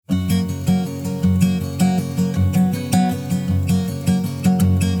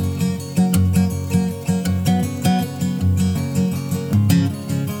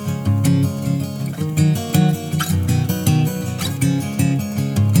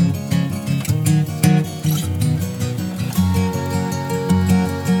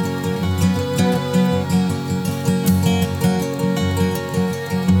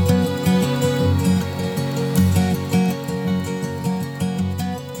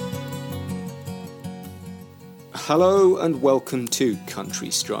Hello and welcome to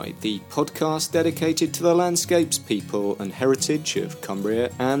Country Stride, the podcast dedicated to the landscapes, people and heritage of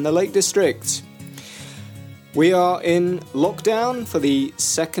Cumbria and the Lake District. We are in lockdown for the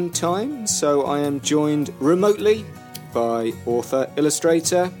second time, so I am joined remotely by author,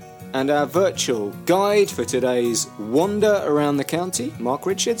 illustrator and our virtual guide for today's wander around the county, Mark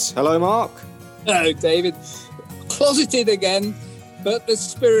Richards. Hello, Mark. Hello, David. Closeted again, but the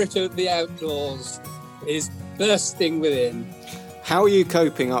spirit of the outdoors is bursting within. How are you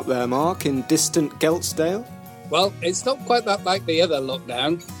coping up there, Mark, in distant Geltsdale? Well, it's not quite that like the other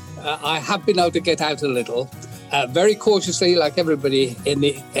lockdown. I have been able to get out a little, very cautiously like everybody in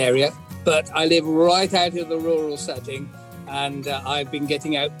the area, but I live right out in the rural setting and I've been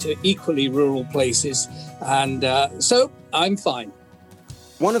getting out to equally rural places and so I'm fine.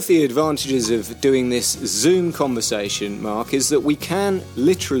 One of the advantages of doing this Zoom conversation, Mark, is that we can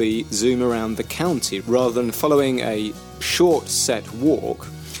literally zoom around the county rather than following a short set walk.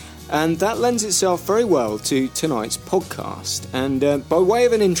 And that lends itself very well to tonight's podcast. And by way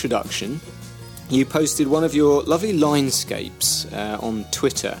of an introduction, you posted one of your lovely linescapes on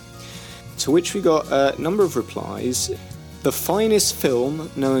Twitter, to which we got a number of replies. The finest film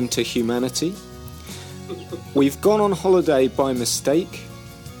known to humanity. We've gone on holiday by mistake.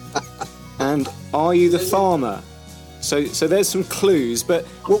 And are you the farmer? So there's some clues, but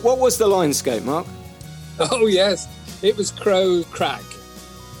what was the linescape, Mark? Oh yes, it was Crow Crag,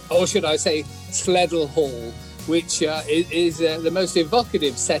 or should I say Sledle Hall, which is the most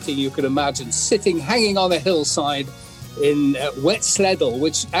evocative setting you could imagine, hanging on a hillside in wet Sledle,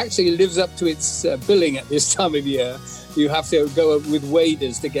 which actually lives up to its billing at this time of year. You have to go with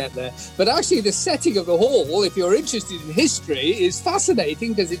waders to get there. But actually the setting of the hall, if you're interested in history, is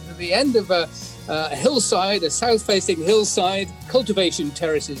fascinating because it's at the end of a hillside, a south-facing hillside, cultivation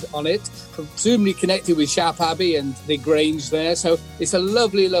terraces on it, presumably connected with Shap Abbey and the Grange there. So it's a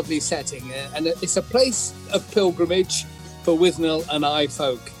lovely, lovely setting. And it's a place of pilgrimage for Withnail and I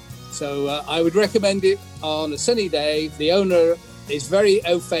folk. So I would recommend it on a sunny day. The owner is very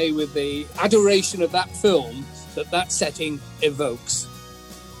au fait with the adoration of that film that setting evokes.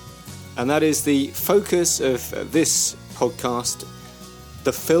 And that is the focus of this podcast,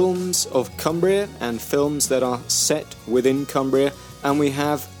 the films of Cumbria and films that are set within Cumbria. And we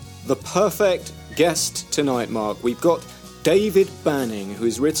have the perfect guest tonight, Mark. We've got David Banning, who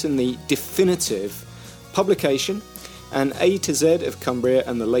has written the definitive publication, An A to Z of Cumbria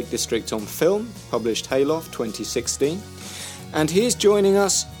and the Lake District on Film, published Hayloft 2016. And he is joining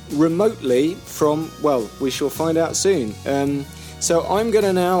us remotely from, well, we shall find out soon. So I'm going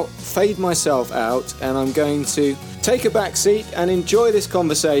to now fade myself out and I'm going to take a back seat and enjoy this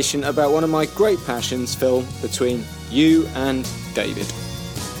conversation about one of my great passions, Phil, between you and David.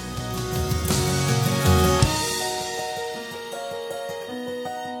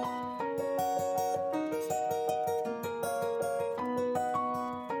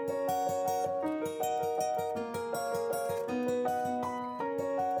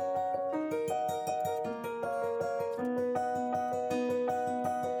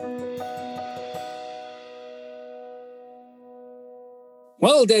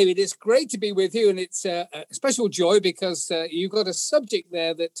 Well, David, it's great to be with you, and it's a special joy because you've got a subject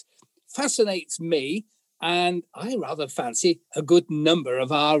there that fascinates me, and I rather fancy a good number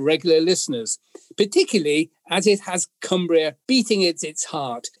of our regular listeners, particularly as it has Cumbria beating at its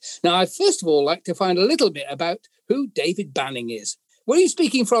heart. Now, I'd first of all like to find a little bit about who David Banning is. Where are you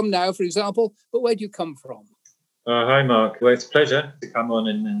speaking from now, for example, but where do you come from? Hi, Mark. Well, it's a pleasure to come on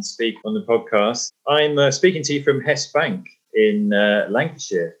and speak on the podcast. I'm speaking to you from Hess Bank in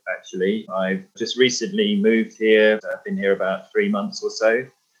Lancashire, actually. I've just recently moved here. I've been here about 3 months or so.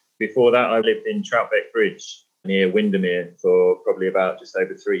 Before that, I lived in Troutbeck Bridge near Windermere for probably about just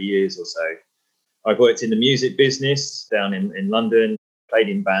over 3 years or so. I've worked in the music business down in London, played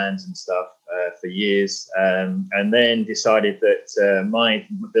in bands and stuff for years, and then decided that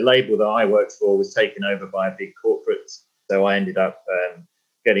the label that I worked for was taken over by a big corporate. So I ended up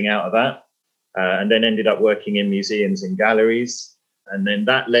getting out of that. And then ended up working in museums and galleries. And then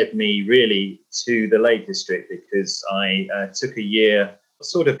that led me really to the Lake District because I took a year,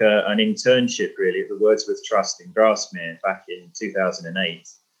 sort of an internship really at the Wordsworth Trust in Grasmere back in 2008.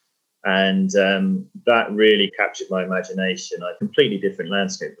 And that really captured my imagination. A completely different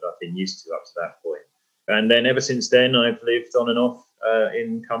landscape that I've been used to up to that point. And then ever since then, I've lived on and off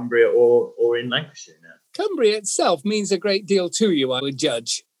in Cumbria or in Lancashire now. Cumbria itself means a great deal to you, I would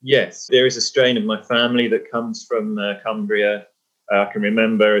judge. Yes, there is a strain of my family that comes from Cumbria. I can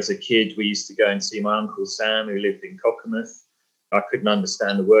remember as a kid, we used to go and see my Uncle Sam, who lived in Cockermouth. I couldn't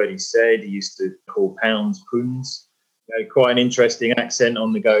understand the word he said. He used to call pounds pounds. Quite an interesting accent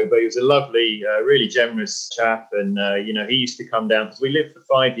on the go, but he was a lovely, really generous chap. And, he used to come down, because we lived for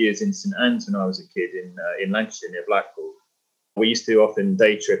 5 years in St Anne's when I was a kid in Lancashire near Blackpool. We used to often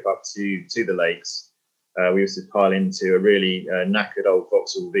day trip up to the lakes. We used to pile into a really knackered old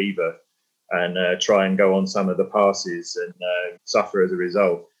Vauxhall Viva and try and go on some of the passes and suffer as a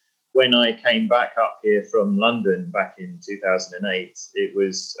result. When I came back up here from London back in 2008, it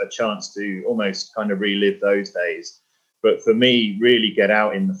was a chance to almost kind of relive those days. But for me, really get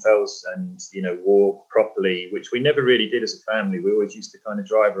out in the fells and, walk properly, which we never really did as a family. We always used to kind of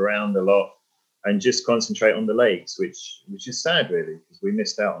drive around a lot and just concentrate on the lakes, which is sad, really, because we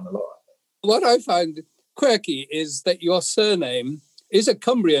missed out on a lot. What I find quirky is that your surname is a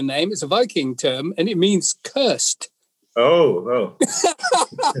Cumbrian name. It's a Viking term, and it means cursed. Oh.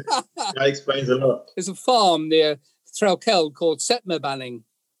 That explains a lot. There's a farm near Threlkeld called Setmebanning,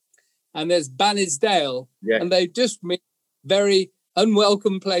 and there's Bannisdale, and they just mean very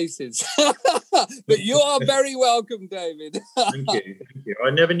unwelcome places. But you are very welcome, David. Thank you.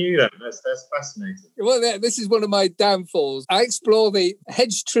 I never knew that. That's fascinating. Well, this is one of my downfalls. I explore the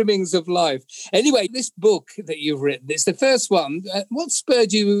hedge trimmings of life. Anyway, this book that you've written, it's the first one. What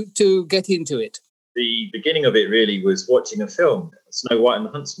spurred you to get into it? The beginning of it really was watching a film, Snow White and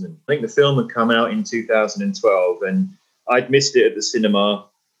the Huntsman. I think the film had come out in 2012 and I'd missed it at the cinema.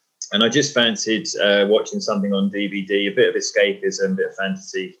 And I just fancied watching something on DVD, a bit of escapism, a bit of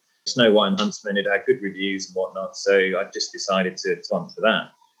fantasy. Snow White and Huntsman, it had good reviews and whatnot. So I just decided to hunt for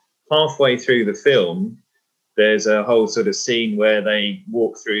that. Halfway through the film, there's a whole sort of scene where they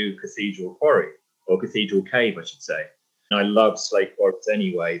walk through Cathedral Quarry, or Cathedral Cave, I should say. I love slate quarries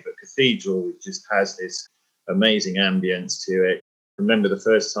anyway, but Cathedral just has this amazing ambience to it. I remember the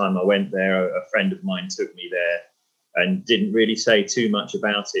first time I went there, a friend of mine took me there and didn't really say too much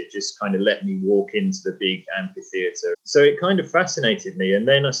about it, just kind of let me walk into the big amphitheatre. So it kind of fascinated me. And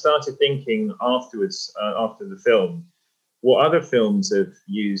then I started thinking afterwards, after the film, what other films have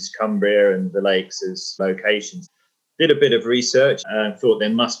used Cumbria and the lakes as locations? Did a bit of research and thought there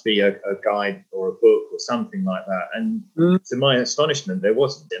must be a guide or a book or something like that. And to my astonishment, there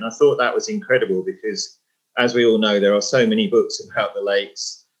wasn't. And I thought that was incredible because, as we all know, there are so many books about the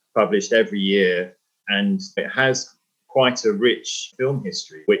lakes published every year. And it has quite a rich film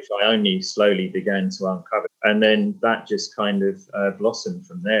history, which I only slowly began to uncover. And then that just kind of blossomed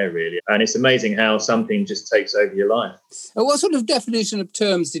from there, really. And it's amazing how something just takes over your life. And what sort of definition of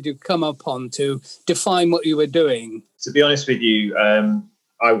terms did you come upon to define what you were doing? To be honest with you,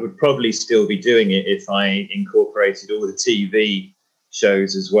 I would probably still be doing it if I incorporated all the TV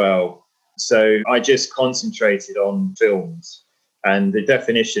shows as well. So I just concentrated on films. And the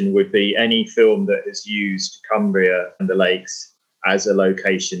definition would be any film that has used Cumbria and the lakes as a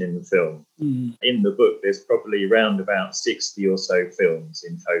location in the film. In the book, there's probably around about 60 or so films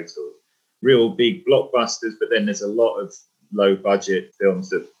in total. Real big blockbusters, but then there's a lot of low-budget films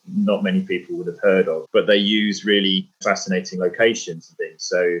that not many people would have heard of. But they use really fascinating locations and things.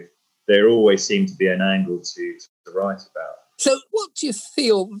 So there always seemed to be an angle to write about. So what do you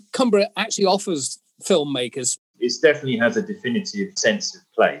feel Cumbria actually offers filmmakers? It definitely has a definitive sense of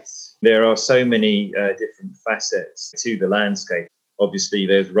place. There are so many different facets to the landscape. Obviously,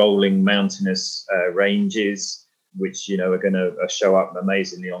 there's rolling mountainous ranges, which, are going to show up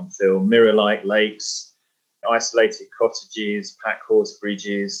amazingly on film. Mirror-like lakes, isolated cottages, pack horse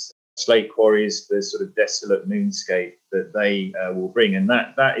bridges, slate quarries, the sort of desolate moonscape that they will bring. And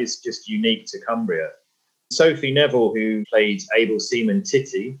that is just unique to Cumbria. Sophie Neville, who played Able Seaman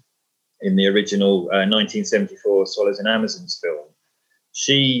Titty in the original 1974 Swallows and Amazons film,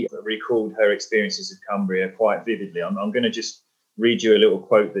 she recalled her experiences of Cumbria quite vividly. I'm going to just read you a little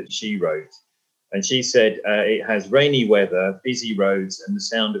quote that she wrote. And she said, it has rainy weather, busy roads, and the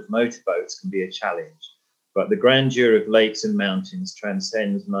sound of motorboats can be a challenge. But the grandeur of lakes and mountains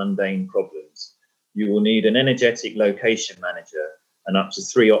transcends mundane problems. You will need an energetic location manager and up to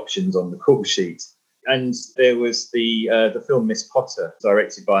 3 options on the call sheet. And there was the film Miss Potter,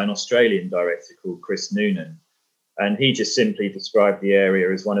 directed by an Australian director called Chris Noonan. And he just simply described the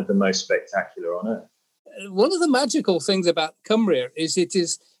area as one of the most spectacular on earth. One of the magical things about Cumbria is it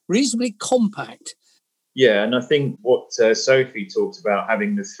is reasonably compact. Yeah, and I think what Sophie talked about,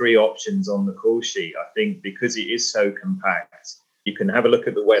 having the 3 options on the call sheet, I think because it is so compact, you can have a look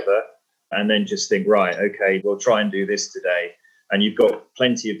at the weather and then just think, right, okay, we'll try and do this today. And you've got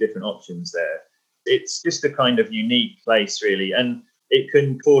plenty of different options there. It's just a kind of unique place, really, and it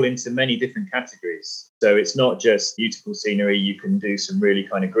can fall into many different categories. So it's not just beautiful scenery. You can do some really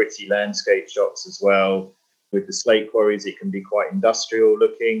kind of gritty landscape shots as well. With the slate quarries, it can be quite industrial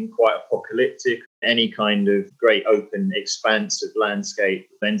looking, quite apocalyptic. Any kind of great open expanse of landscape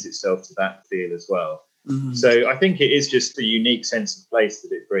lends itself to that feel as well. Mm. So I think it is just the unique sense of place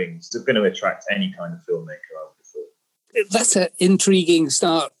that it brings. It's going to attract any kind of filmmaker, I would have thought. That's an intriguing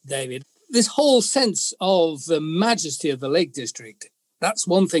start, David. This whole sense of the majesty of the Lake District, that's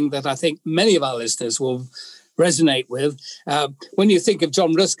one thing that I think many of our listeners will resonate with. When you think of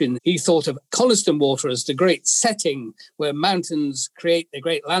John Ruskin, he thought of Coniston Water as the great setting where mountains create the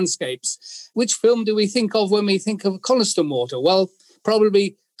great landscapes. Which film do we think of when we think of Coniston Water? Well,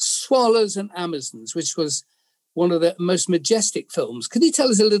 probably Swallows and Amazons, which was one of the most majestic films. Can you tell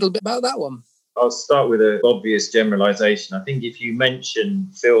us a little bit about that one? I'll start with an obvious generalisation. I think if you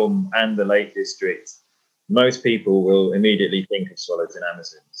mention film and the Lake District, most people will immediately think of Swallows and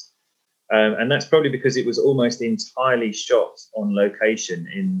Amazons. And that's probably because it was almost entirely shot on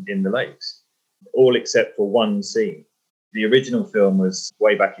location in the lakes, all except for one scene. The original film was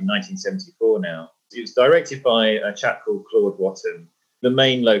way back in 1974 now. It was directed by a chap called Claude Wattham. The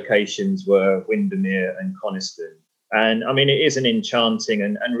main locations were Windermere and Coniston. And I mean, it is an enchanting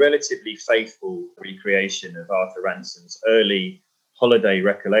and relatively faithful recreation of Arthur Ransom's early holiday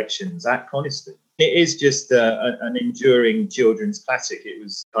recollections at Coniston. It is just an enduring children's classic. It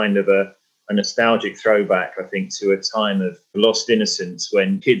was kind of a nostalgic throwback, I think, to a time of lost innocence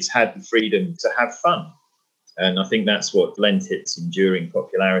when kids had the freedom to have fun. And I think that's what lent its enduring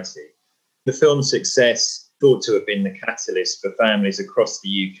popularity. The film's success thought to have been the catalyst for families across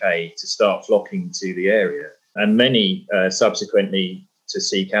the UK to start flocking to the area, and many subsequently to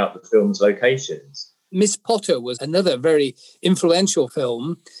seek out the film's locations. Miss Potter was another very influential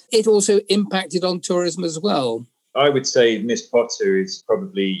film. It also impacted on tourism as well. I would say Miss Potter is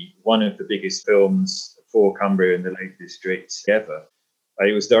probably one of the biggest films for Cumbria and the Lake District ever.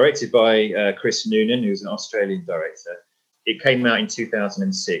 It was directed by Chris Noonan, who's an Australian director. It came out in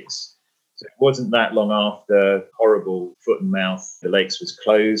 2006. So it wasn't that long after horrible foot and mouth. The lakes was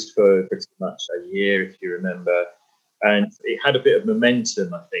closed for pretty much a year, if you remember. And it had a bit of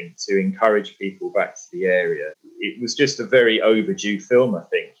momentum, I think, to encourage people back to the area. It was just a very overdue film, I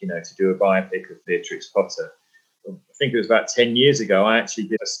think, to do a biopic of Beatrix Potter. I think it was about 10 years ago, I actually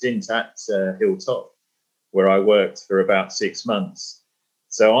did a stint at Hilltop, where I worked for about 6 months.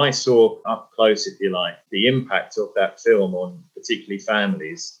 So I saw up close, if you like, the impact of that film on particularly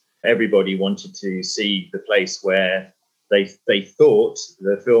families. Everybody wanted to see the place where they thought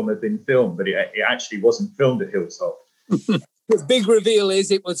the film had been filmed, but it actually wasn't filmed at Hilltop. The big reveal is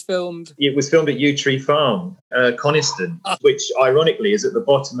it was filmed. It was filmed at Yew Tree Farm, Coniston, which ironically is at the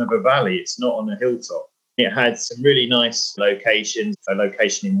bottom of a valley. It's not on a hilltop. It had some really nice locations, a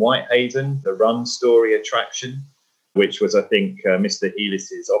location in Whitehaven, the Run Story attraction, which was, I think, Mr.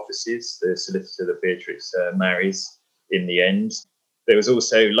 Heelis's offices, the solicitor that Beatrix marries in the end. There was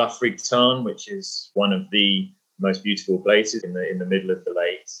also Loughrig Tarn, which is one of the most beautiful places in the middle of the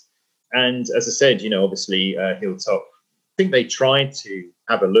lakes. And as I said, obviously Hilltop, I think they tried to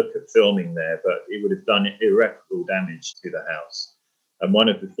have a look at filming there, but it would have done irreparable damage to the house. And one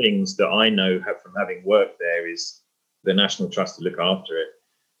of the things that I know from having worked there is the National Trust to look after it.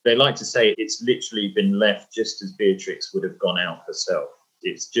 They like to say it's literally been left just as Beatrix would have gone out herself.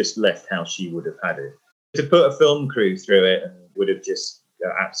 It's just left how she would have had it. To put a film crew through it and would have just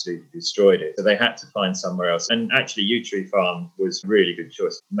absolutely destroyed it. So they had to find somewhere else. And actually, Yew Tree Farm was a really good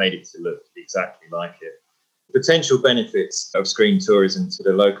choice. Made it to look exactly like it. Potential benefits of screen tourism to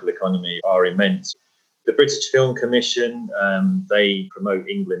the local economy are immense. The British Film Commission, they promote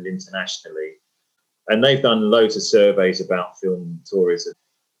England internationally. And they've done loads of surveys about film tourism.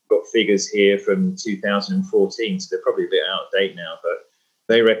 Got figures here from 2014, so they're probably a bit out of date now, but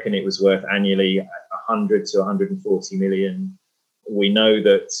they reckon it was worth annually 100 to 140 million. We know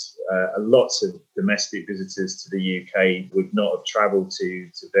that lots of domestic visitors to the UK would not have travelled to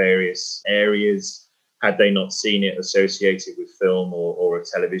various areas had they not seen it associated with film or a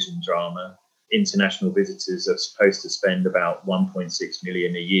television drama. International visitors are supposed to spend about 1.6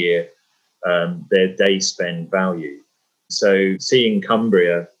 million a year, their day spend value. So seeing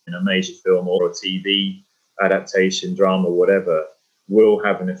Cumbria in a major film or a TV adaptation, drama, whatever, will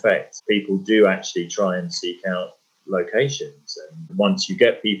have an effect. People do actually try and seek out locations. And once you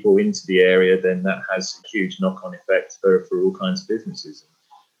get people into the area, then that has a huge knock-on effect for all kinds of businesses.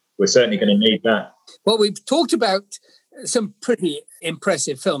 We're certainly going to need that. Well, we've talked about some pretty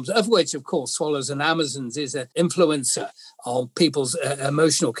impressive films, of which, of course, Swallows and Amazons is an influencer of people's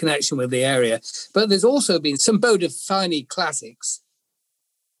emotional connection with the area. But there's also been some Bona Fide classics.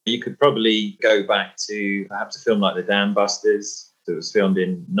 You could probably go back to perhaps a film like The Dam Busters that was filmed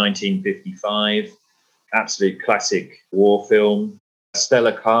in 1955. absolute classic war film.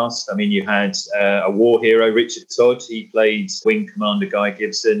 Stellar cast. I mean, you had a war hero, Richard Todd. He played Wing Commander Guy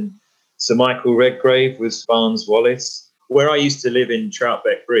Gibson. Sir Michael Redgrave was Barnes Wallace. Where I used to live in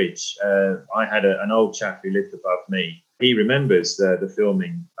Troutbeck Bridge, I had an old chap who lived above me. He remembers the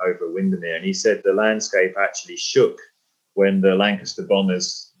filming over at Windermere, and he said the landscape actually shook when the Lancaster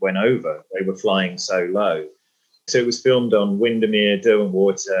bombers went over. They were flying so low. So it was filmed on Windermere,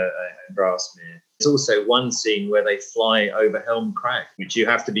 Derwentwater and Grasmere. There's also one scene where they fly over Helm Crag, which you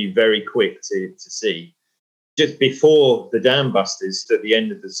have to be very quick to see. Just before the Dam Busters, at the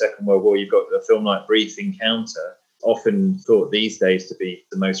end of the Second World War, you've got a film like Brief Encounter, often thought these days to be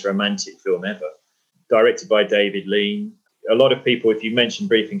the most romantic film ever. Directed by David Lean. A lot of people, if you mention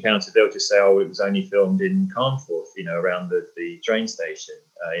Brief Encounter, they'll just say, oh, it was only filmed in Carnforth, around the train station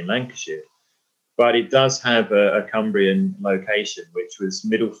in Lancashire. But it does have a Cumbrian location, which was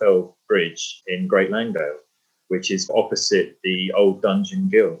Middlefell Bridge in Great Langdale, which is opposite the old Dungeon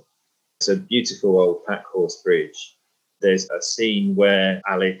Gill. It's a beautiful old packhorse bridge. There's a scene where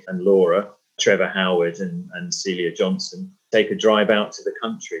Alec and Laura, Trevor Howard and Celia Johnson, take a drive out to the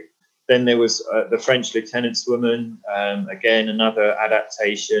country. Then there was The French Lieutenant's Woman, again, another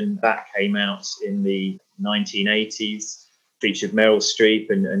adaptation that came out in the 1980s, featured Meryl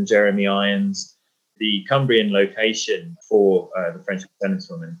Streep and Jeremy Irons. The Cumbrian location for The French Lieutenant's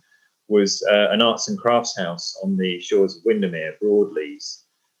Woman was an arts and crafts house on the shores of Windermere, Broadleys.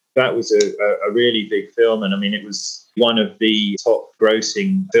 That was a really big film, and I mean, it was one of the top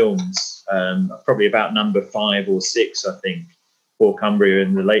grossing films, probably about number 5 or 6, I think, for Cumbria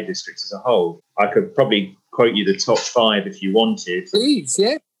and the Lake District as a whole. I could probably quote you the top 5 if you wanted. Please,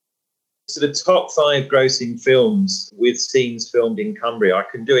 yeah. So the top 5 grossing films with scenes filmed in Cumbria, I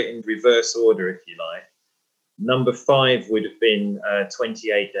can do it in reverse order if you like. Number 5 would have been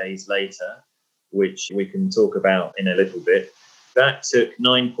 28 Days Later, which we can talk about in a little bit. That took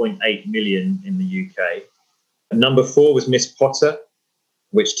 9.8 million in the UK. Number 4 was Miss Potter,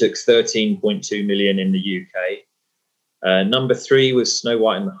 which took 13.2 million in the UK. Number 3 was Snow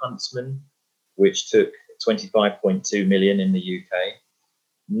White and the Huntsman, which took 25.2 million in the UK.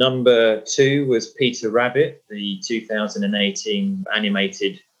 Number 2 was Peter Rabbit, the 2018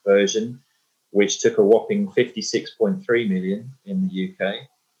 animated version, which took a whopping 56.3 million in the UK.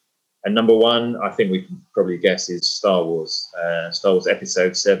 And number 1, I think we can probably guess, is Star Wars. Star Wars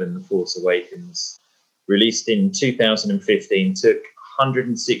Episode 7, The Force Awakens, released in 2015, took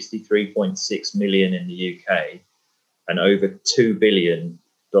 163.6 million in the UK and over $2 billion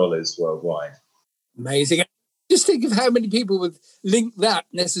worldwide. Amazing. Just think of how many people would link that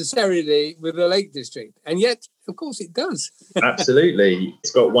necessarily with the Lake District. And yet, of course, it does. Absolutely.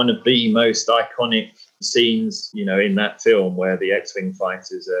 It's got one of the most iconic scenes, in that film where the X-Wing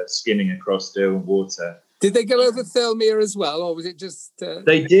fighters are skimming across Derwentwater. Did they go over Thirlmere as well, or was it just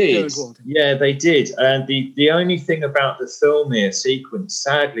They did. Yeah, they did. And the only thing about the Thirlmere sequence,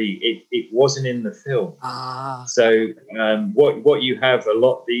 sadly, it wasn't in the film. So what you have a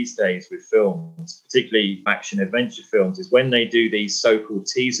lot these days with films, particularly action-adventure films, is when they do these so-called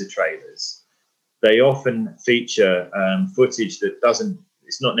teaser trailers, they often feature footage that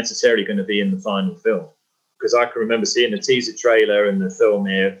it's not necessarily going to be in the final film. Because I can remember seeing the teaser trailer and the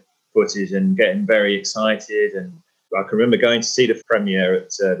Thirlmere footage and getting very excited. And I can remember going to see the premiere at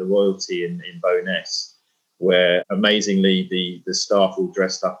the Royalty in Bowness, where amazingly the staff all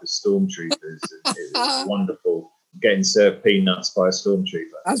dressed up as stormtroopers. It was wonderful, getting served peanuts by a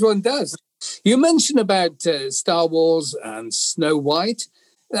stormtrooper. As one does. You mentioned about Star Wars and Snow White,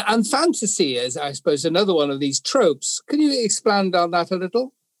 and fantasy is, I suppose, another one of these tropes. Can you expand on that a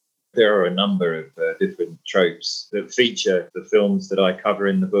little? There are a number of different tropes that feature the films that I cover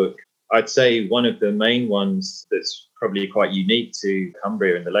in the book. I'd say one of the main ones that's probably quite unique to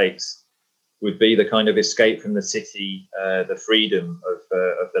Cumbria and the Lakes would be the kind of escape from the city, the freedom of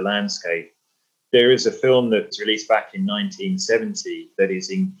the landscape. There is a film that's released back in 1970 that is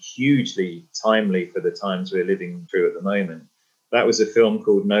hugely timely for the times we're living through at the moment. That was a film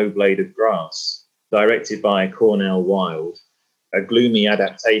called No Blade of Grass, directed by Cornell Wilde, a gloomy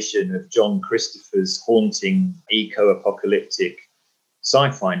adaptation of John Christopher's haunting eco-apocalyptic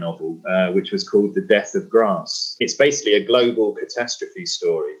sci-fi novel, which was called The Death of Grass. It's basically a global catastrophe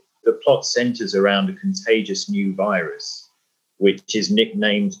story. The plot centers around a contagious new virus, which is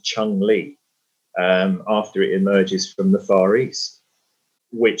nicknamed Chung-Li, after it emerges from the Far East,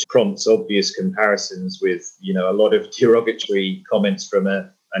 which prompts obvious comparisons with, a lot of derogatory comments from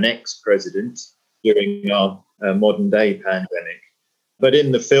an ex-president during our modern-day pandemic. But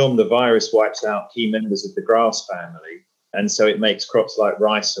in the film, the virus wipes out key members of the grass family, and so it makes crops like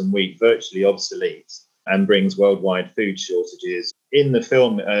rice and wheat virtually obsolete. and brings worldwide food shortages. In the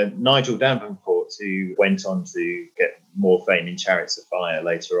film, Nigel Davenport, who went on to get more fame in Chariots of Fire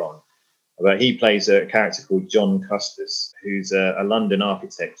later on, but he plays a character called John Custis, who's a London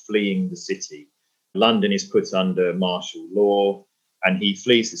architect fleeing the city. London is put under martial law, and he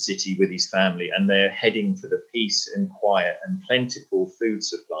flees the city with his family, and they're heading for the peace and quiet and plentiful food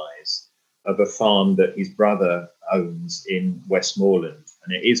supplies of a farm that his brother owns in Westmoreland.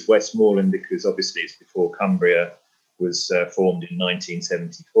 And it is Westmoreland because obviously it's before Cumbria was formed in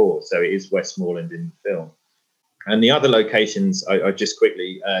 1974. So it is Westmoreland in the film. And the other locations, I just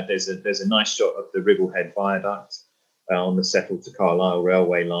quickly, there's a nice shot of the Ribblehead Viaduct on the Settle to Carlisle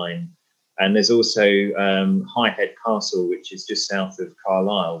railway line. And there's also Highhead Castle, which is just south of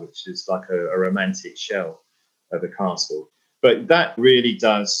Carlisle, which is like a romantic shell of a castle. But that really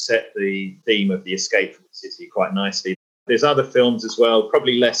does set the theme of the escape from the city quite nicely. There's other films as well,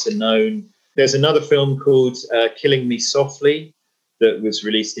 probably lesser known. There's another film called Killing Me Softly that was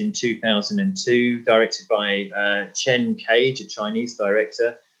released in 2002, directed by Chen Cage, a Chinese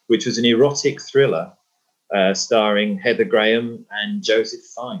director, which was an erotic thriller starring Heather Graham and Joseph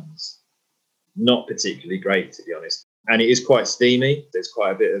Fiennes. Not particularly great, to be honest. And it is quite steamy. There's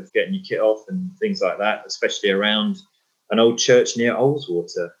quite a bit of getting your kit off and things like that, especially around an old church near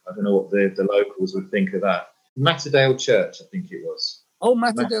Oldswater. I don't know what the locals would think of that. Matterdale Church, I think it was. Oh,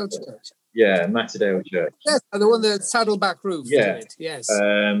 Matterdale Church. Yeah, Matterdale Church. Yes, the one that saddleback roof. Yeah, it. Yes.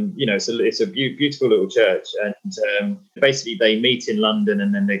 It's a beautiful little church, and basically they meet in London,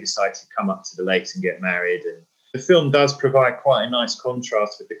 and then they decide to come up to the lakes and get married. And the film does provide quite a nice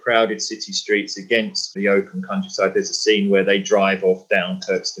contrast with the crowded city streets against the open countryside. There's a scene where they drive off down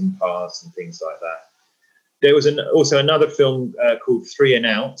Kirkstone Pass and things like that. There was also another film called Three and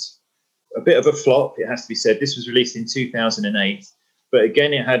Out, a bit of a flop, it has to be said. This was released in 2008, but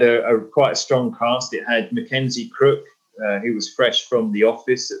again, it had quite a strong cast. It had Mackenzie Crook, who was fresh from The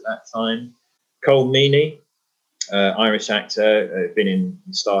Office at that time, Cole Meany, Irish actor, been in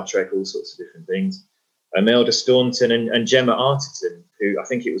Star Trek, all sorts of different things, Imelda Staunton and Gemma Arterton, who I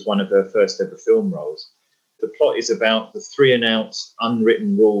think it was one of her first ever film roles. The plot is about the three and out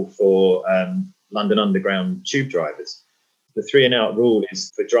unwritten rule for London Underground tube drivers. The three and out rule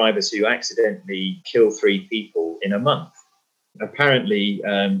is for drivers who accidentally kill 3 people in a month. Apparently,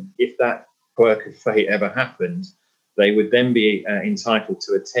 if that quirk of fate ever happened, they would then be entitled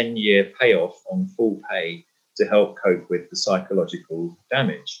to a 10-year payoff on full pay to help cope with the psychological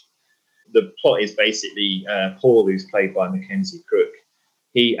damage. The plot is basically Paul, who's played by Mackenzie Crook.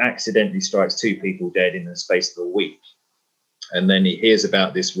 He accidentally strikes 2 people dead in the space of a week. And then he hears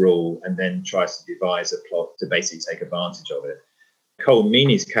about this rule and then tries to devise a plot to basically take advantage of it. Cole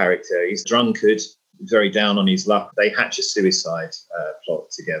Meany's character, he's drunkard, very down on his luck. They hatch a suicide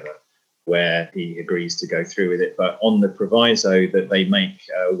plot together where he agrees to go through with it, but on the proviso that they make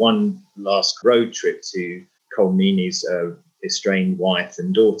one last road trip to Cole Meany's estranged wife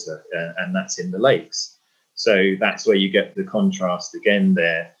and daughter, and that's in the lakes. So that's where you get the contrast again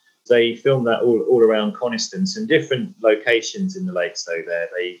there. They filmed that all around Coniston, some different locations in the lakes though there.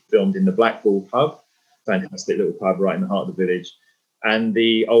 They filmed in the Blackpool pub, fantastic little pub right in the heart of the village, and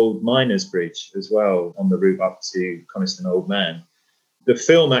the old Miners Bridge as well on the route up to Coniston Old Man. The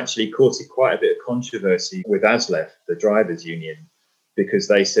film actually caused quite a bit of controversy with ASLEF, the drivers' union, because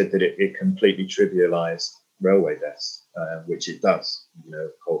they said that it completely trivialised railway deaths, which it does,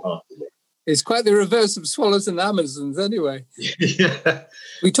 wholeheartedly. It's quite the reverse of Swallows and Amazons anyway. Yeah.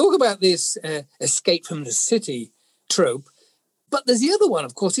 We talk about this escape from the city trope, but there's the other one,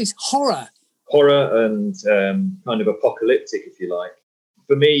 of course, is horror. Horror and kind of apocalyptic, if you like.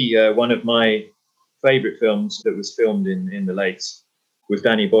 For me, one of my favourite films that was filmed in the lakes was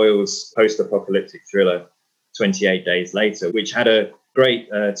Danny Boyle's post-apocalyptic thriller, 28 Days Later, which had a great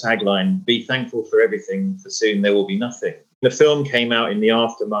tagline, "Be thankful for everything, for soon there will be nothing." The film came out in the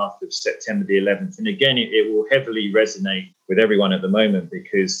aftermath of September the 11th. And again, it will heavily resonate with everyone at the moment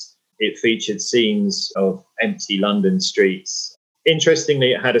because it featured scenes of empty London streets.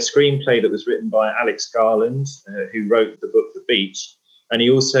 Interestingly, it had a screenplay that was written by Alex Garland, who wrote the book The Beach. And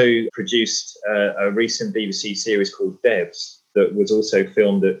he also produced a recent BBC series called Devs that was also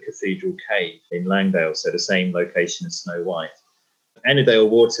filmed at Cathedral Cave in Langdale, so the same location as Snow White. Ennerdale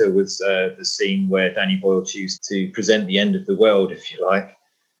Water was the scene where Danny Boyle chose to present the end of the world, if you like.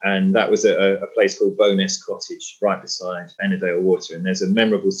 And that was a place called Bowness Cottage, right beside Ennerdale Water. And there's a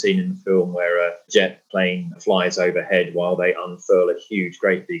memorable scene in the film where a jet plane flies overhead while they unfurl a huge,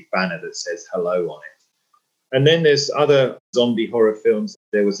 great big banner that says hello on it. And then there's other zombie horror films.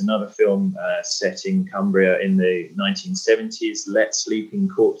 There was another film set in Cumbria in the 1970s, Let Sleeping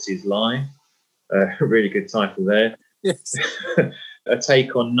Corpses Lie. Really good title there. Yes. A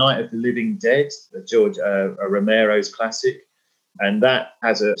take on Night of the Living Dead, George Romero's classic. And that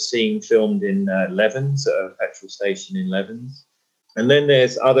has a scene filmed in Levens, at a petrol station in Levens. And then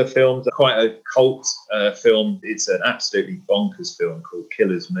there's other films, quite a cult film. It's an absolutely bonkers film called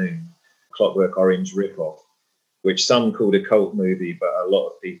Killer's Moon, Clockwork Orange ripoff, which some called a cult movie, but a lot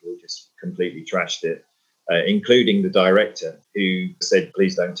of people just completely trashed it, including the director, who said,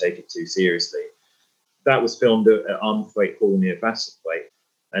 please don't take it too seriously. That was filmed at Armathwaite Hall near Bassingthwaite,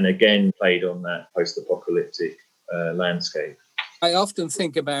 and again played on that post-apocalyptic landscape. I often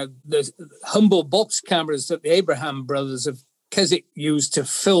think about the humble box cameras that the Abraham brothers of Keswick used to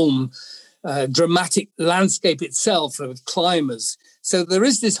film dramatic landscape itself with climbers. So there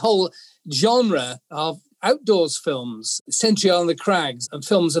is this whole genre of outdoors films, Sentry on the Crags and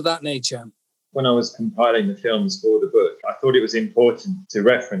films of that nature. When I was compiling the films for the book, I thought it was important to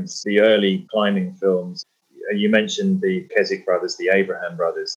reference the early climbing films. You mentioned the Keswick brothers, the Abraham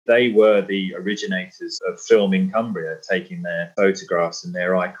brothers. They were the originators of film in Cumbria, taking their photographs and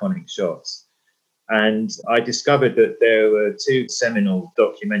their iconic shots. And I discovered that there were two seminal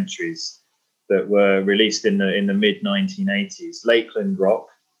documentaries that were released in the mid-1980s, Lakeland Rock,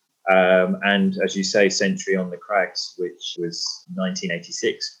 and, as you say, Sentry on the Crags, which was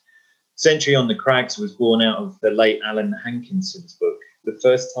 1986. Sentry on the Crags was born out of the late Alan Hankinson's book, The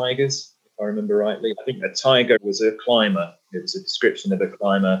First Tigers, if I remember rightly. I think a tiger was a climber. It was a description of a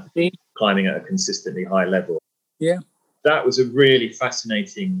climber climbing at a consistently high level. Yeah. That was a really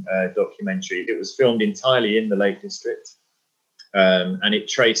fascinating documentary. It was filmed entirely in the Lake District, and it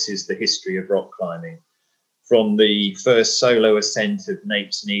traces the history of rock climbing from the first solo ascent of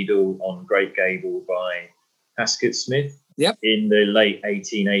Nape's Needle on Great Gable by Haskett Smith in the late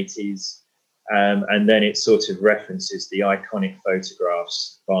 1880s. And then it sort of references the iconic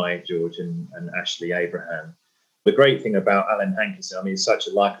photographs by George and Ashley Abraham. The great thing about Alan Hankinson, I mean, he's such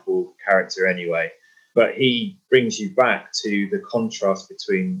a likable character anyway, but he brings you back to the contrast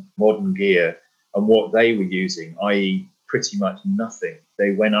between modern gear and what they were using, i.e. pretty much nothing.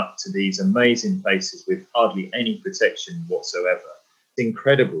 They went up to these amazing places with hardly any protection whatsoever. It's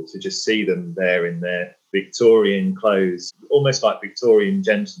incredible to just see them there in their Victorian clothes, almost like Victorian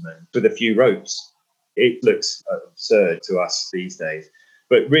gentlemen, with a few ropes. It looks absurd to us these days.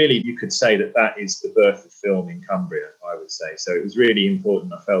 But really, you could say that that is the birth of film in Cumbria, I would say. So it was really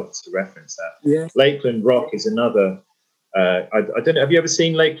important, I felt, to reference that. Yeah. Lakeland Rock is another... I don't know, have you ever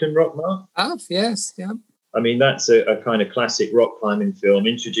seen Lakeland Rock, Mark? Yes, yeah. I mean, that's a kind of classic rock climbing film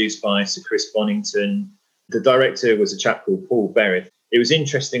introduced by Sir Chris Bonington. The director was a chap called Paul Berith. It was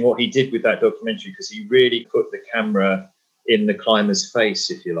interesting what he did with that documentary because he really put the camera in the climber's face,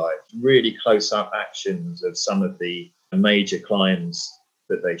 if you like. Really close-up actions of some of the major climbs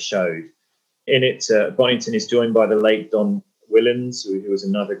that they showed. In it, Bonington is joined by the late Don Willans, who was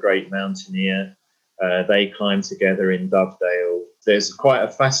another great mountaineer. They climbed together in Dovedale. There's quite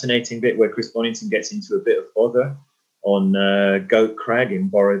a fascinating bit where Chris Bonington gets into a bit of bother on Goat Crag in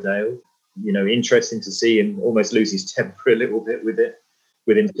Borrowdale. You know, interesting to see him almost lose his temper a little bit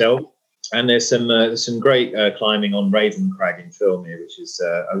with himself. And there's some great climbing on Raven Crag in Filmere, which is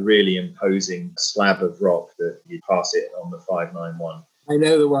a really imposing slab of rock that you pass it on the 591. I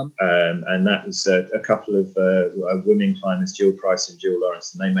know the one. And that was a couple of women climbers, Jill Price and Jill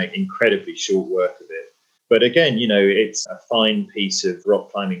Lawrence, and they make incredibly short work of it. But again, you know, it's a fine piece of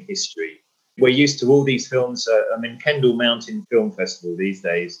rock climbing history. We're used to all these films. Kendall Mountain Film Festival these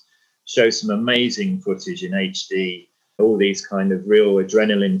days shows some amazing footage in HD, all these kind of real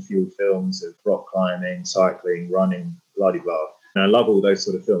adrenaline-fueled films of rock climbing, cycling, running, blah-de-blah. And I love all those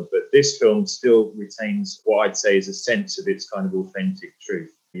sort of films, but this film still retains what I'd say is a sense of its kind of authentic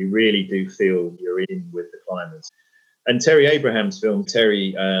truth. You really do feel you're in with the climbers. And Terry Abraham's film,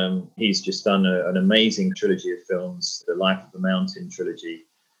 Terry, he's just done an amazing trilogy of films, the Life of the Mountain trilogy,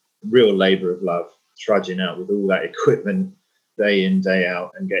 real labour of love, trudging out with all that equipment day in, day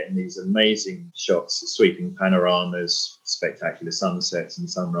out, and getting these amazing shots, sweeping panoramas, spectacular sunsets and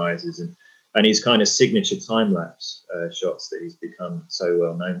sunrises, and his kind of signature time-lapse shots that he's become so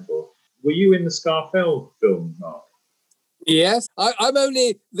well known for. Were you in the Scafell film, Mark? Yes, I'm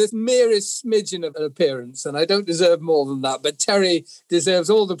only the merest smidgen of an appearance, and I don't deserve more than that. But Terry deserves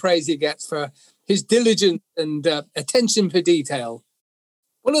all the praise he gets for his diligence and attention for detail.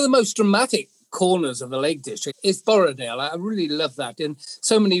 One of the most dramatic corners of the Lake District is Borrowdale. I really love that. And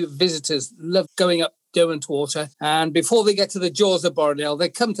so many visitors love going up Derwentwater, and before they get to the jaws of Borrowdale, they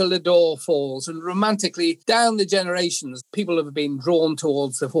come to Lladore Falls, and romantically, down the generations, people have been drawn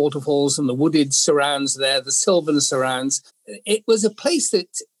towards the waterfalls and the wooded surrounds there, the sylvan surrounds. It was a place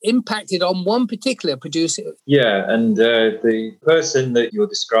that impacted on one particular producer. Yeah, and the person that you're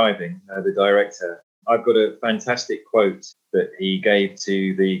describing, the director, I've got a fantastic quote that he gave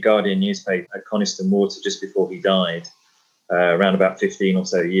to the Guardian newspaper at Coniston Water just before he died, around about 15 or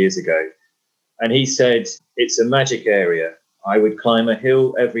so years ago. And he said, "It's a magic area. I would climb a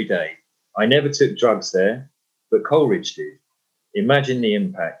hill every day. I never took drugs there, but Coleridge did. Imagine the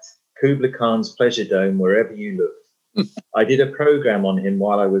impact. Kubla Khan's pleasure dome wherever you looked. I did a program on him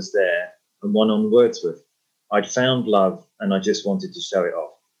while I was there and one on Wordsworth. I'd found love and I just wanted to show it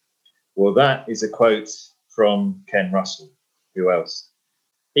off." Well, that is a quote from Ken Russell. Who else?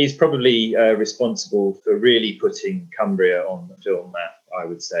 He's probably responsible for really putting Cumbria on the film map, I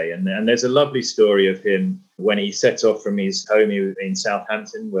would say. And there's a lovely story of him when he set off from his home in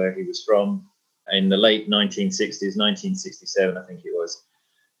Southampton, where he was from, in the late 1960s, 1967, I think it was.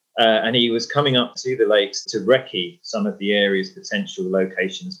 And he was coming up to the lakes to recce some of the area's potential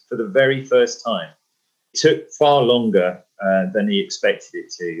locations for the very first time. It took far longer than he expected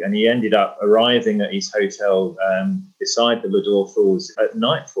it to. And he ended up arriving at his hotel beside the Lladore Falls at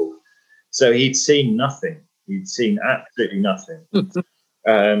nightfall. So he'd seen nothing. He'd seen absolutely nothing,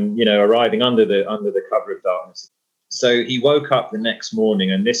 arriving under the cover of darkness. So he woke up the next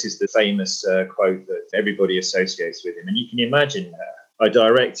morning, and this is the famous quote that everybody associates with him. And you can imagine a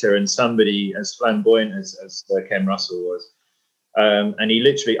director and somebody as flamboyant as Ken Russell was. And he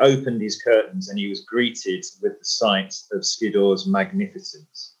literally opened his curtains and he was greeted with the sight of Skidore's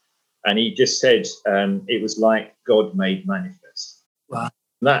magnificence. And he just said it was like God made manifest. Wow.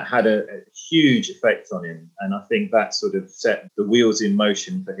 That had a huge effect on him. And I think that sort of set the wheels in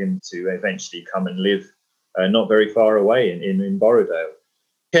motion for him to eventually come and live not very far away in Borrowdale.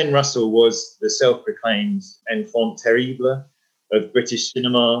 Ken Russell was the self-proclaimed enfant terrible of British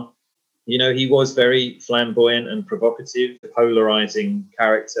cinema. You know, he was very flamboyant and provocative, a polarizing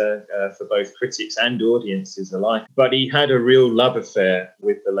character for both critics and audiences alike. But he had a real love affair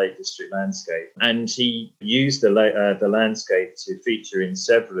with the Lake District landscape. And he used the landscape to feature in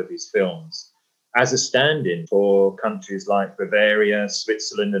several of his films as a stand-in for countries like Bavaria,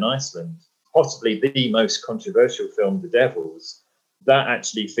 Switzerland and Iceland. Possibly the most controversial film, The Devils, that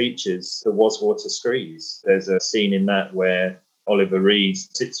actually features the Waswater Screes. There's a scene in that where Oliver Reed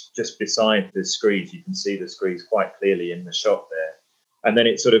sits just beside the screes. You can see the screes quite clearly in the shot there. And then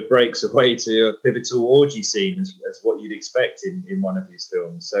it sort of breaks away to a pivotal orgy scene as what you'd expect in one of his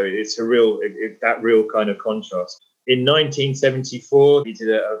films. So it's that real kind of contrast. In 1974, he did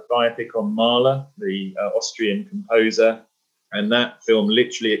a biopic on Mahler, the Austrian composer. And that film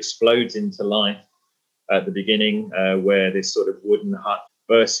literally explodes into life at the beginning, where this sort of wooden hut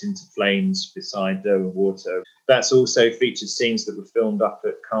bursts into flames beside Derwentwater. That's also featured scenes that were filmed up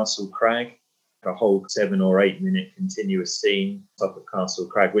at Castle Crag, a whole 7 or 8 minute continuous scene up at Castle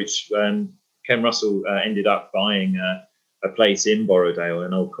Crag, which Ken Russell ended up buying a place in Borrowdale,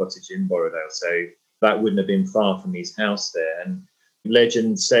 an old cottage in Borrowdale. So that wouldn't have been far from his house there. And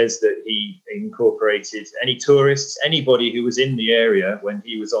legend says that he incorporated any tourists, anybody who was in the area when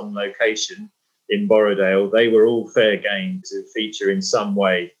he was on location in Borrowdale, they were all fair game to feature in some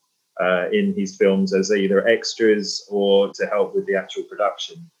way in his films as either extras or to help with the actual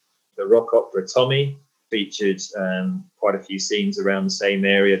production. The rock opera Tommy featured quite a few scenes around the same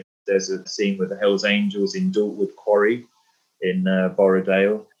area. There's a scene with the Hells Angels in Daltwood Quarry in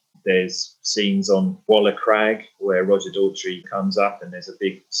Borrowdale. There's scenes on Waller Crag where Roger Daltrey comes up and there's a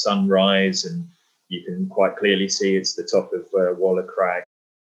big sunrise and you can quite clearly see it's the top of Waller Crag.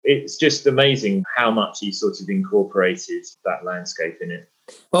 It's just amazing how much he sort of incorporated that landscape in it.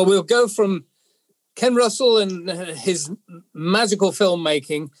 Well, we'll go from Ken Russell and his magical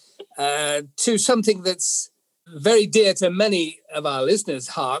filmmaking to something that's very dear to many of our listeners'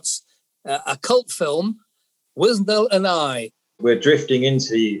 hearts, a cult film, Withnail and I. We're drifting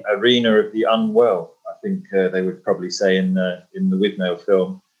into the arena of the unwell, I think they would probably say in the Withnail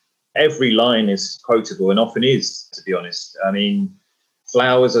film. Every line is quotable and often is, to be honest. I mean,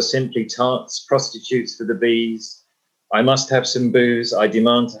 flowers are simply tarts, prostitutes for the bees. I must have some booze. I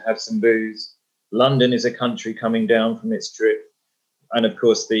demand to have some booze. London is a country coming down from its trip. And of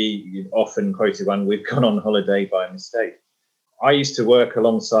course, the often quoted one, we've gone on holiday by mistake. I used to work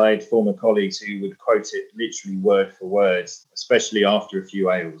alongside former colleagues who would quote it literally word for word, especially after a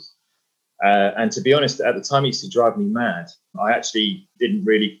few ales. And to be honest, at the time, it used to drive me mad. I actually didn't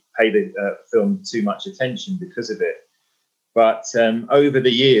really pay the film too much attention because of it. But over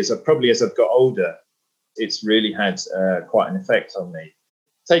the years, probably as I've got older, It's really had quite an effect on me.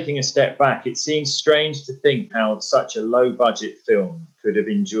 Taking a step back, it seems strange to think how such a low-budget film could have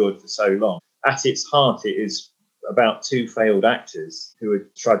endured for so long. At its heart, it is about two failed actors who are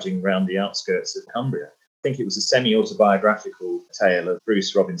trudging around the outskirts of Cumbria. I think it was a semi-autobiographical tale of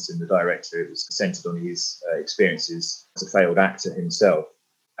Bruce Robinson, the director. It was centred on his experiences as a failed actor himself.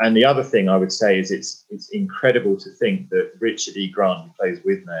 And the other thing I would say is it's incredible to think that Richard E. Grant, who plays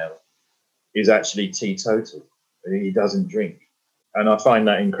Withnail, is actually teetotal. He doesn't drink. And I find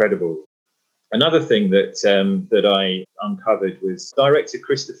that incredible. Another thing that I uncovered was director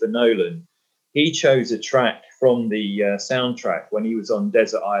Christopher Nolan. He chose a track from the soundtrack when he was on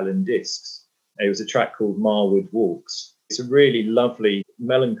Desert Island Discs. It was a track called Marwood Walks. It's a really lovely,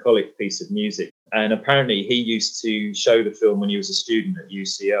 melancholic piece of music. And apparently he used to show the film when he was a student at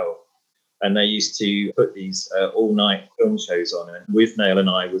UCL. And they used to put these all-night film shows on. And Withnail and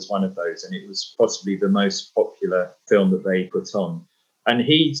I was one of those. And it was possibly the most popular film that they put on. And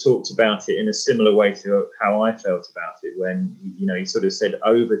he talked about it in a similar way to how I felt about it when, he sort of said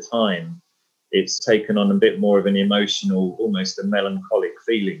over time, it's taken on a bit more of an emotional, almost a melancholic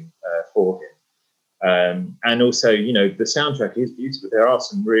feeling for him. And also, the soundtrack is beautiful. There are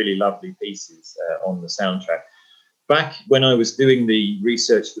some really lovely pieces on the soundtrack. Back when I was doing the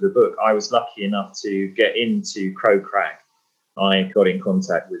research for the book, I was lucky enough to get into Crow Crag. I got in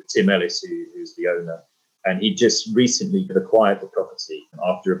contact with Tim Ellis, who's the owner, and he just recently acquired the property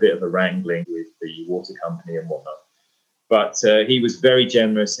after a bit of a wrangling with the water company and whatnot. But he was very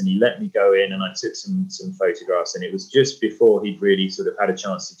generous and he let me go in and I took some photographs, and it was just before he'd really sort of had a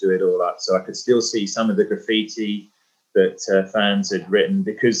chance to do it all up. So I could still see some of the graffiti that fans had written,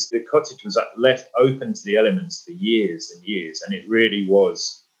 because the cottage was left open to the elements for years and years, and it really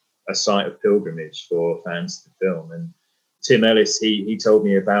was a site of pilgrimage for fans to film. And Tim Ellis, he told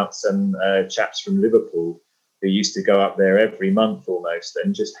me about some chaps from Liverpool who used to go up there every month almost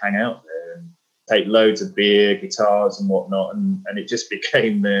and just hang out there and take loads of beer, guitars and whatnot, and it just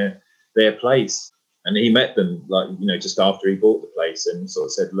became their place. And he met them just after he bought the place and sort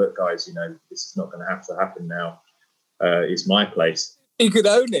of said, look guys, this is not going to have to happen now. It's my place. You could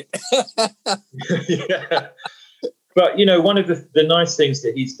own it. Yeah. But, one of the nice things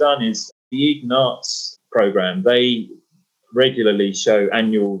that he's done is the Eden Arts programme. They regularly show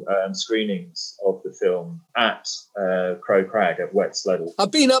annual screenings of the film at Crow Crag at Wetsleddle.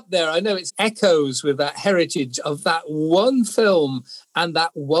 I've been up there. I know it's echoes with that heritage of that one film and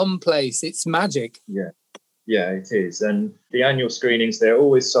that one place. It's magic. Yeah, it is. And the annual screenings, they're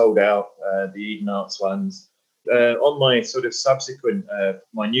always sold out, the Eden Arts ones. On my sort of subsequent,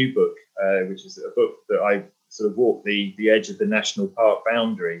 my new book, which is a book that I sort of walked the edge of the national park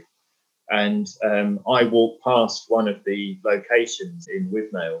boundary, and I walked past one of the locations in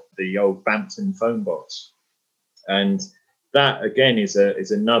Withnail, the old Bampton phone box, and that again is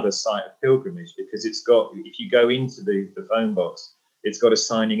another site of pilgrimage, because it's got, if you go into the phone box, it's got a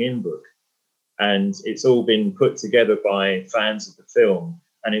signing in book, and it's all been put together by fans of the film.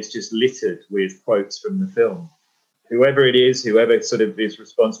 And it's just littered with quotes from the film. Whoever it is, whoever sort of is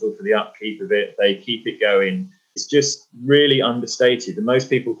responsible for the upkeep of it, they keep it going. It's just really understated. And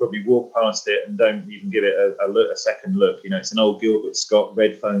most people probably walk past it and don't even give it a second look. It's an old Gilbert Scott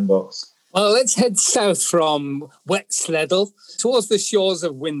red phone box. Well, let's head south from Wetsleddle towards the shores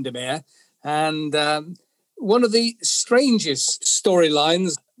of Windermere. And one of the strangest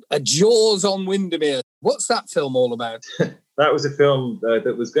storylines, A Jaws on Windermere. What's that film all about? That was a film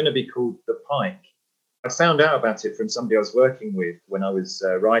that was going to be called The Pike. I found out about it from somebody I was working with when I was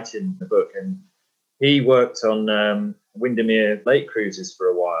writing the book, and he worked on Windermere lake cruises for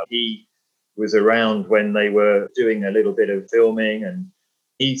a while. He was around when they were doing a little bit of filming, and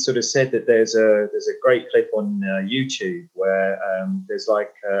he sort of said that there's a great clip on YouTube where there's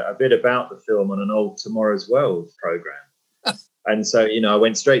like a bit about the film on an old Tomorrow's World program. And so, I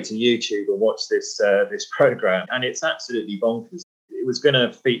went straight to YouTube and watched this program, and it's absolutely bonkers. It was going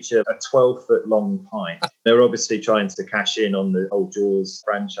to feature a 12-foot long pike. They were obviously trying to cash in on the old Jaws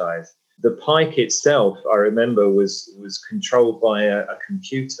franchise. The pike itself, I remember, was controlled by a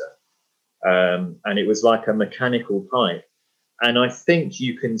computer, and it was like a mechanical pike. And I think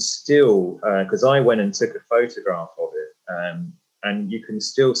you can still, because I went and took a photograph of it, and you can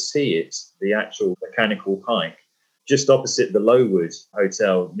still see it, the actual mechanical pike, just opposite the Lowood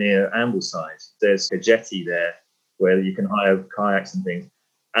Hotel near Ambleside. There's a jetty there where you can hire kayaks and things.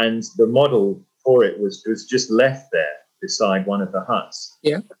 And the model for it was just left there beside one of the huts,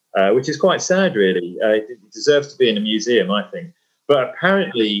 which is quite sad, really. It deserves to be in a museum, I think. But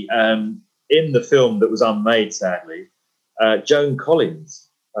apparently, in the film that was unmade, sadly, Joan Collins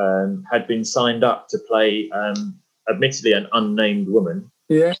had been signed up to play, admittedly, an unnamed woman.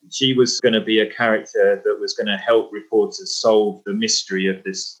 Yeah. She was going to be a character that was going to help reporters solve the mystery of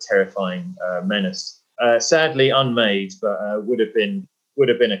this terrifying menace. Sadly unmade, but would have been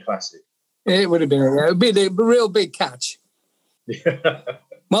a classic. It would have been a real big catch.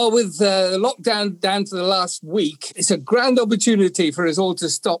 Well, with lockdown down to the last week, it's a grand opportunity for us all to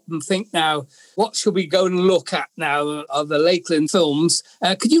stop and think now, what should we go and look at now of the Lakeland films?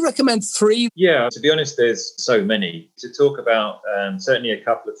 Could you recommend 3? Yeah, to be honest, there's so many. To talk about certainly a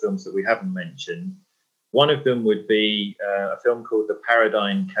couple of films that we haven't mentioned. One of them would be a film called The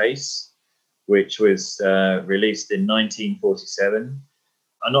Paradigm Case, which was released in 1947.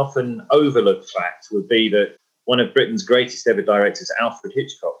 An often overlooked fact would be that one of Britain's greatest ever directors, Alfred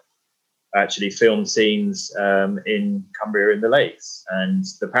Hitchcock, actually filmed scenes in Cumbria in the Lakes. And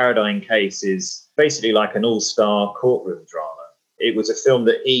The Paradigm Case is basically like an all-star courtroom drama. It was a film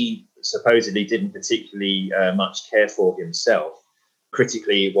that he supposedly didn't particularly much care for himself.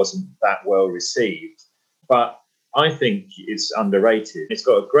 Critically, it wasn't that well received. But I think it's underrated. It's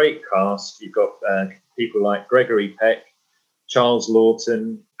got a great cast. You've got people like Gregory Peck, Charles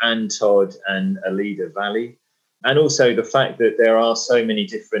Lawton, Anne Todd, and Alida Valli. And also the fact that there are so many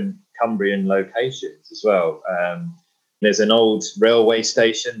different Cumbrian locations as well. There's an old railway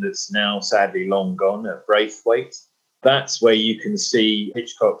station that's now sadly long gone at Braithwaite. That's where you can see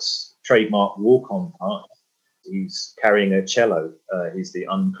Hitchcock's trademark walk-on part. He's carrying a cello. He's the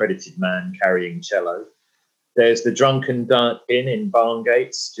uncredited man carrying cello. There's the Drunken Duck Inn in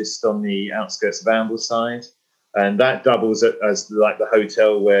Barngates, just on the outskirts of Ambleside. And that doubles as like the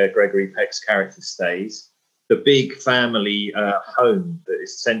hotel where Gregory Peck's character stays. The big family home that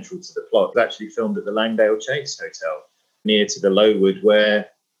is central to the plot is actually filmed at the Langdale Chase Hotel, near to the Lowood where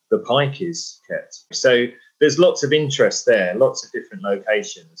the Pike is kept. So there's lots of interest there, lots of different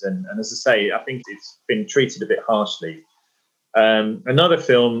locations. And as I say, I think it's been treated a bit harshly. Another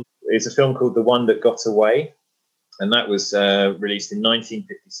film is a film called The One That Got Away, and that was released in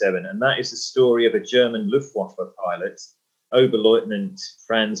 1957. And that is the story of a German Luftwaffe pilot, Oberleutnant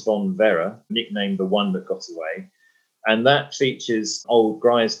Franz von Werra, nicknamed The One That Got Away. And that features Old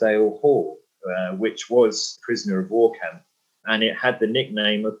Grisdale Hall, which was a prisoner of war camp. And it had the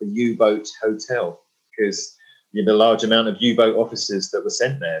nickname of the U-boat hotel because the large amount of U-boat officers that were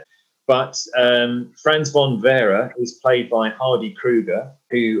sent there. But Franz von Werra is played by Hardy Kruger,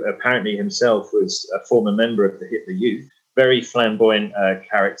 who apparently himself was a former member of the Hitler Youth. Very flamboyant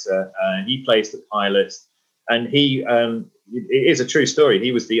character. He plays the pilot. And it is a true story.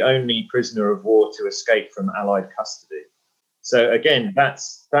 He was the only prisoner of war to escape from Allied custody. So again,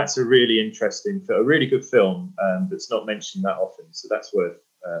 that's a really interesting, a really good film that's not mentioned that often. So that's worth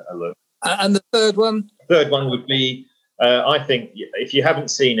a look. And the third one? The third one would be, I think, if you haven't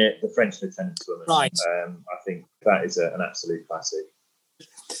seen it, The French Lieutenant's Woman. Right. I think that is an absolute classic.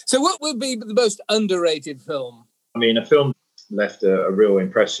 So what would be the most underrated film? I mean, a film left a real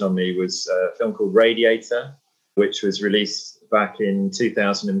impression on me was a film called Radiator, which was released back in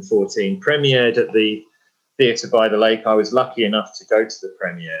 2014, premiered at the Theatre by the Lake. I was lucky enough to go to the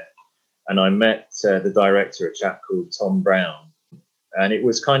premiere, and I met the director, a chap called Tom Brown. And it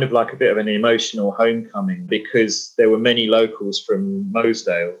was kind of like a bit of an emotional homecoming because there were many locals from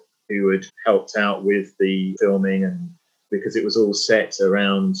Mosedale who had helped out with the filming, and because it was all set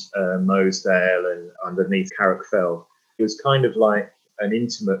around Mosedale and underneath Carrick Fell. It was kind of like an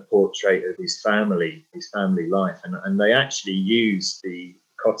intimate portrait of his family life. And they actually used the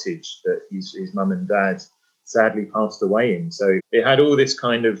cottage that his mum and dad sadly passed away in. So it had all this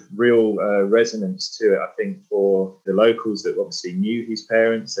kind of real resonance to it, I think, for the locals that obviously knew his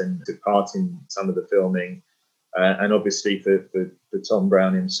parents and took part in some of the filming, and obviously for Tom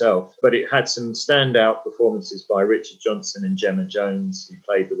Brown himself. But it had some standout performances by Richard Johnson and Gemma Jones, who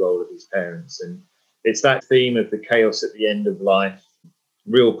played the role of his parents. And it's that theme of the chaos at the end of life,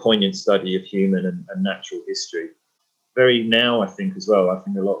 real poignant study of human and natural history. Very now, I think, as well. I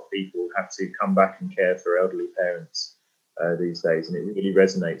think a lot of people have to come back and care for elderly parents these days, and it really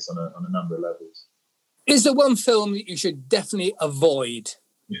resonates on a number of levels. Is there one film that you should definitely avoid?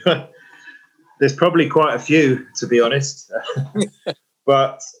 There's probably quite a few, to be honest.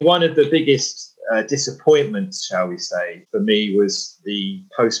 But one of the biggest disappointments, shall we say, for me was the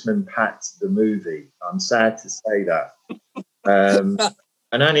Postman Pat the movie. I'm sad to say that.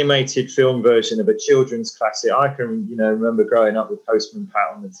 An animated film version of a children's classic. I can, remember growing up with Postman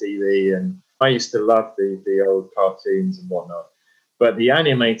Pat on the TV, and I used to love the old cartoons and whatnot. But the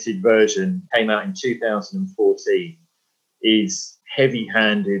animated version came out in 2014. Is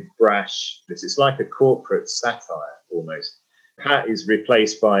heavy-handed, brash. It's like a corporate satire almost. Pat is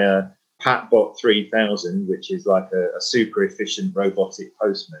replaced by a Patbot 3000, which is like a super efficient robotic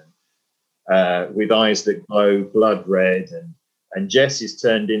postman with eyes that glow blood red. And Jess is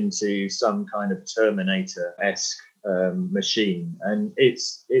turned into some kind of Terminator-esque machine. And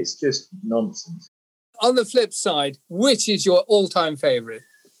it's just nonsense. On the flip side, which is your all-time favourite?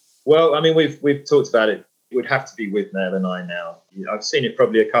 Well, I mean, we've talked about it. It would have to be Withnail and I now. I've seen it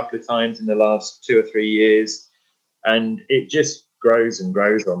probably a couple of times in the last 2 or 3 years, and it just grows and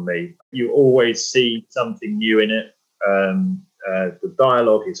grows on me. You always see something new in it. The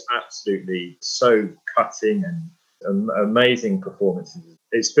dialogue is absolutely so cutting and amazing performances.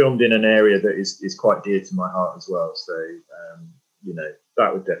 It's filmed in an area that is quite dear to my heart as well. So,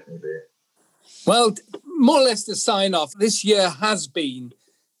 that would definitely be it. Well, more or less to sign off, this year has been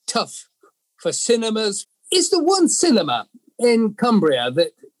tough for cinemas. Is the one cinema in Cumbria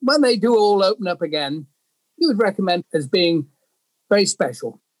that, when they do all open up again, you would recommend as being very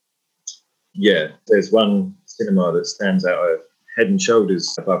special? Yeah, there's one cinema that stands out head and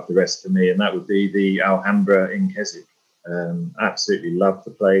shoulders above the rest for me, and that would be the Alhambra in Keswick. Absolutely love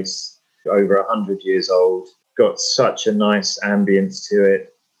the place. Over 100 years old, got such a nice ambience to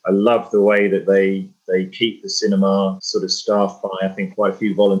it. I love the way that they keep the cinema sort of staffed by, I think, quite a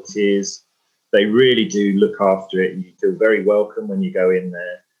few volunteers. They really do look after it, and you feel very welcome when you go in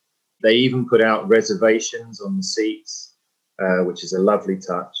there. They even put out reservations on the seats, which is a lovely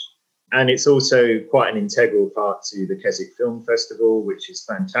touch. And it's also quite an integral part to the Keswick Film Festival, which is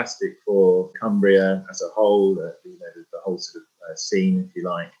fantastic for Cumbria as a whole, the whole sort of scene, if you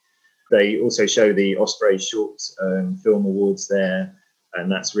like. They also show the Osprey Short Film Awards there,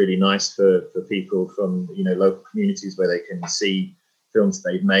 and that's really nice for people from local communities where they can see films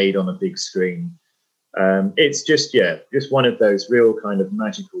they've made on a big screen. It's just one of those real kind of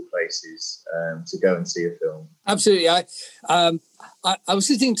magical places to go and see a film. Absolutely. I was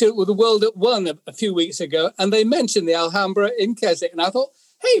listening to The World at One a few weeks ago, and they mentioned the Alhambra in Keswick, and I thought,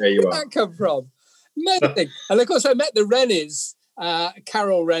 hey, where did that come from? Amazing. And of course, I met the Rennies,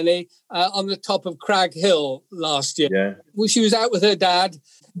 Carol Rennie, on the top of Crag Hill last year. Yeah. Well, she was out with her dad,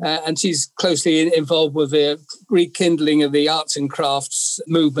 and she's closely involved with the rekindling of the arts and crafts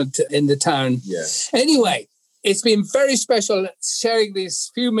movement in the town. Yeah. Anyway, it's been very special sharing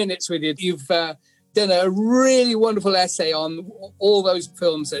these few minutes with you. You've done a really wonderful essay on all those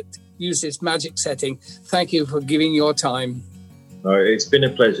films that use this magic setting. Thank you for giving your time. Oh, it's been a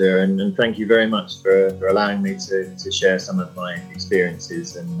pleasure, and thank you very much for allowing me to share some of my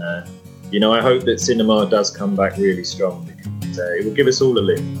experiences. And, I hope that cinema does come back really strong, because it will give us all a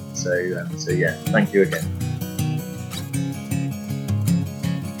lift. So yeah, thank you again.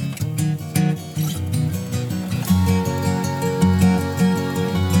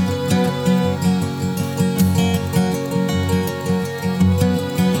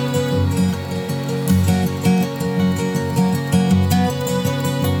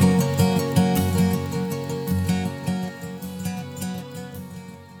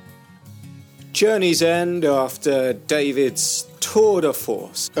 Journey's end after David's tour de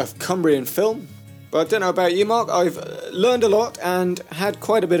force of Cumbrian film. But I don't know about you, Mark. I've learned a lot and had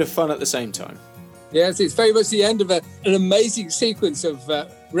quite a bit of fun at the same time. Yes, it's very much the end of an amazing sequence of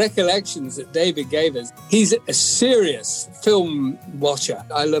recollections that David gave us. He's a serious film watcher.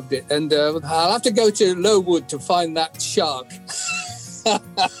 I loved it. And I'll have to go to Lowood to find that shark.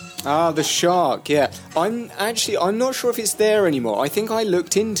 The shark, yeah. I'm not sure if it's there anymore. I think I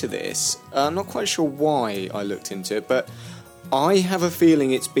looked into this. I'm not quite sure why I looked into it, but I have a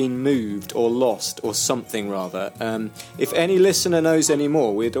feeling it's been moved or lost or something rather. If any listener knows any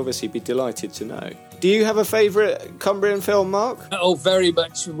more, we'd obviously be delighted to know. Do you have a favourite Cumbrian film, Mark? Oh, very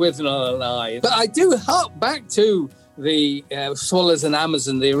much Withnail and I. But I do hark back to the Swallows and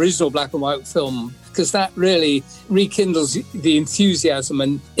Amazon, the original black and white film, because that really rekindles the enthusiasm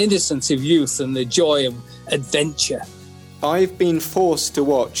and innocence of youth and the joy of adventure. I've been forced to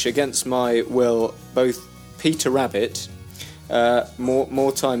watch, against my will, both Peter Rabbit,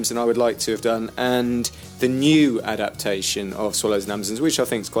 more times than I would like to have done, and the new adaptation of Swallows and Amazons, which I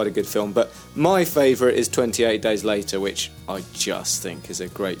think is quite a good film. But my favourite is 28 Days Later, which I just think is a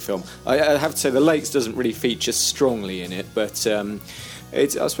great film. I have to say, The Lakes doesn't really feature strongly in it, but I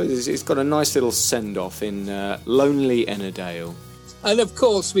suppose it's got a nice little send-off in Lonely Ennerdale. And of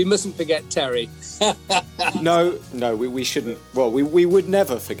course, we mustn't forget Terry. No, we shouldn't. Well, we would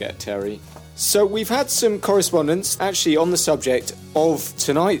never forget Terry. So we've had some correspondence, actually, on the subject of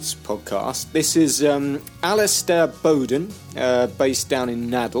tonight's podcast. This is Alistair Bowden, based down in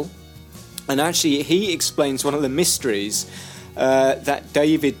Naddle. And actually, he explains one of the mysteries that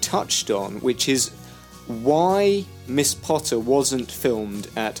David touched on, which is why Miss Potter wasn't filmed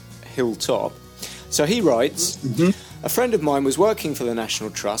at Hilltop. So he writes, a friend of mine was working for the National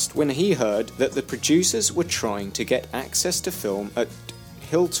Trust when he heard that the producers were trying to get access to film at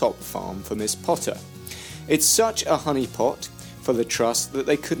Hilltop Farm for Miss Potter. It's such a honeypot for the Trust that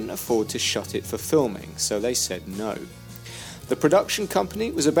they couldn't afford to shut it for filming, so they said no. The production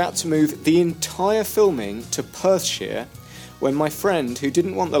company was about to move the entire filming to Perthshire when my friend, who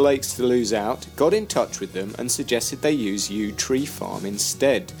didn't want the lakes to lose out, got in touch with them and suggested they use Yew Tree Farm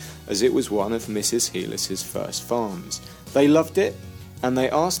instead, as it was one of Mrs. Heelis's first farms. They loved it, and they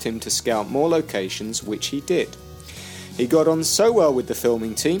asked him to scout more locations, which he did. He got on so well with the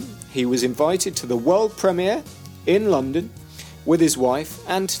filming team, he was invited to the world premiere in London with his wife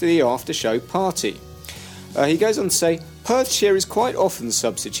and to the after-show party. He goes on to say, Perthshire is quite often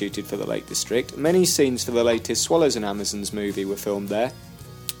substituted for the Lake District. Many scenes for the latest Swallows and Amazons movie were filmed there.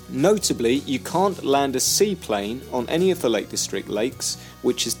 Notably, you can't land a seaplane on any of the Lake District lakes,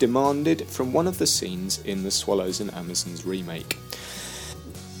 which is demanded from one of the scenes in the Swallows and Amazons remake.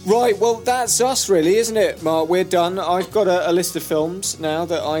 Right, well, that's us really, isn't it, Mark? We're done. I've got a list of films now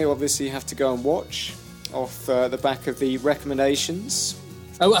that I obviously have to go and watch off the back of the recommendations.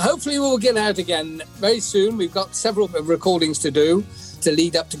 Well, hopefully we'll get out again very soon. We've got several recordings to do to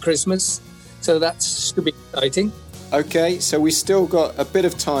lead up to Christmas, so that should be exciting. Okay, so we still got a bit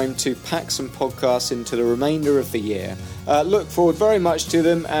of time to pack some podcasts into the remainder of the year. Look forward very much to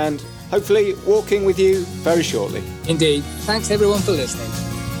them and hopefully walking with you very shortly. Indeed. Thanks everyone for listening.